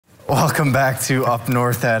Welcome back to Up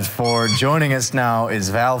North at 4. Joining us now is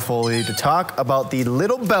Val Foley to talk about the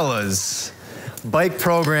Little Bellas bike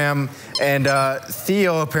program. And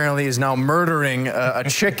Theo apparently is now murdering a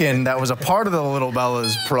chicken that was a part of the Little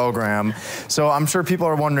Bellas program. So I'm sure people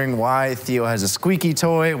are wondering why Theo has a squeaky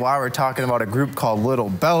toy, why we're talking about a group called Little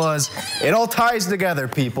Bellas. It all ties together,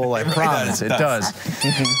 people, I promise. It does.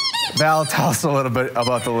 Val, tell us a little bit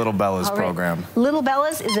about the Little Bellas program. Little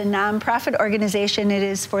Bellas is a nonprofit organization. It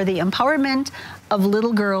is for the empowerment of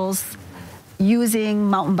little girls using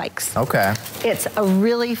mountain bikes. Okay. It's a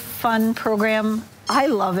really fun program. I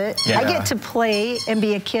love it. Yeah. I get to play and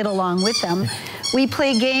be a kid along with them. We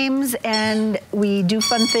play games and we do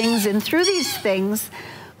fun things, and through these things,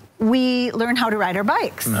 we learn how to ride our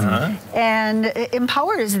bikes. And it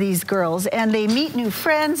empowers these girls, and they meet new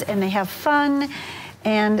friends and they have fun.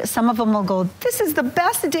 And some of them will go, "This is the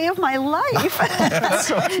best day of my life."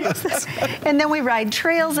 So cute. And then we ride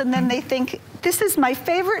trails, and then they think, "This is my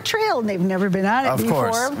favorite trail," and they've never been on it before.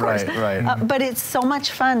 Of course, right. But it's so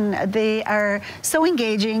much fun. They are so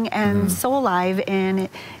engaging and so alive, and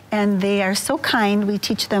they are so kind. We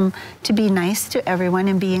teach them to be nice to everyone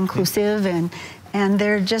and be inclusive, and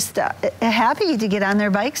they're just happy to get on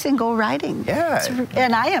their bikes and go riding. Yeah.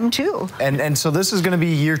 And I am too. And so this is going to be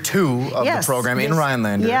year 2 of the program in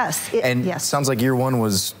Rhinelander. Yes. It sounds like year 1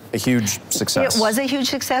 was a huge success. It was a huge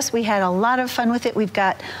success. We had a lot of fun with it. We've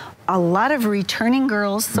got a lot of returning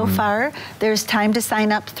girls so far. There's time to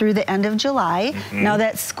sign up through the end of July. Now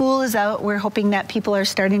that school is out, we're hoping that people are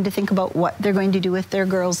starting to think about what they're going to do with their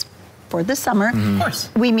girls for the summer. Of course.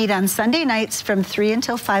 We meet on Sunday nights from 3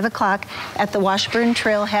 until 5 o'clock at the Washburn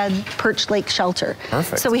Trailhead Perch Lake Shelter.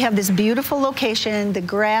 Perfect. So we have this beautiful location. The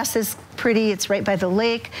grass is pretty. It's right by the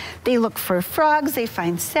lake. They look for frogs. They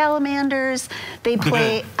find salamanders. They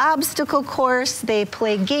play obstacle course. They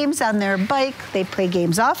play games on their bike. They play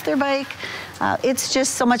games off their bike. It's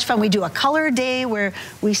just so much fun. We do a color day where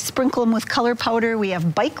we sprinkle them with color powder. We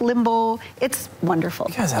have bike limbo. It's wonderful.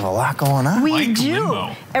 You guys have a lot going on. We Bike do.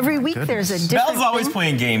 limbo. Every week there's a different Belle's always thing.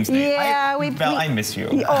 playing games. Yeah, Belle, I miss you.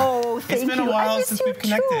 Oh, thank you. It's been a while since we've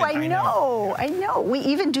connected. I know. We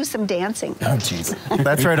even do some dancing. Oh, jeez.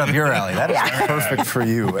 That's right up your alley. That is perfect for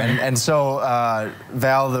you. And so,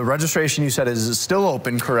 Val, the registration you said is still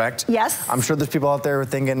open, correct? Yes. I'm sure there's people out there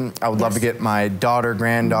thinking, I would love to get my daughter,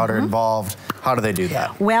 granddaughter involved. How do they do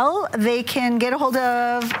that? Well, they can get a hold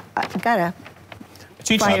of, I've got a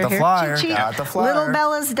flyer here. Got the flyer.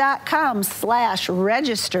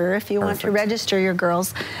 littlebellas.com/register if you want to register your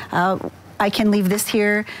girls. I can leave this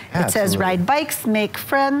here. It says, ride bikes, make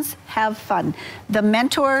friends, have fun. The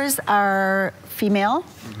mentors are female.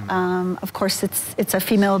 Of course, it's a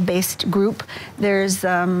female-based group. There's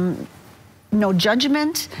no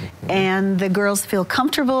judgment, and the girls feel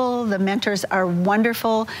comfortable. The mentors are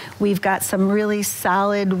wonderful. We've got some really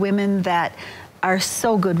solid women that are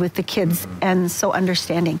so good with the kids and so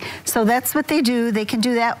understanding. So that's what they do. They can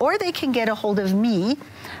do that, or they can get a hold of me.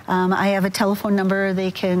 I have a telephone number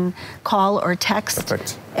they can call or text,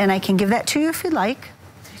 and I can give that to you if you'd like.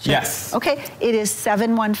 Yes. Okay, it is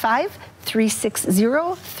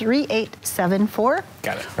 715-360-3874.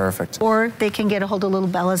 Got it. Perfect. Or they can get a hold of Little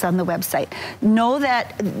Bellas on the website. Know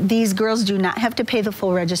that these girls do not have to pay the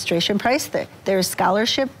full registration price. There's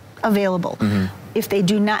scholarship available. If they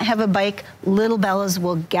do not have a bike, Little Bellas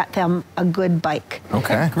will get them a good bike.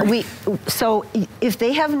 Okay, great. So if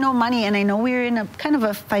they have no money, and I know we're in a kind of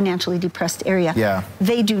a financially depressed area,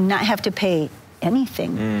 they do not have to pay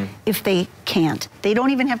anything if they can't. They don't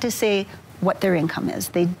even have to say what their income is.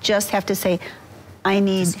 They just have to say, I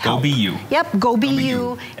need help. Go be you. Yep, go be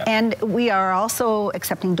you. Yep. And we are also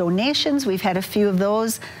accepting donations. We've had a few of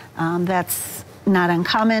those. That's not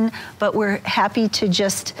uncommon, but we're happy to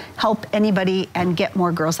just help anybody and get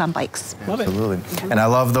more girls on bikes. Absolutely. And I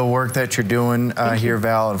love the work that you're doing here,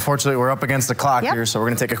 Val. Unfortunately, we're up against the clock here, so we're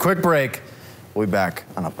going to take a quick break. We'll be back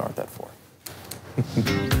on Up North at 4.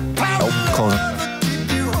 Oh, close it.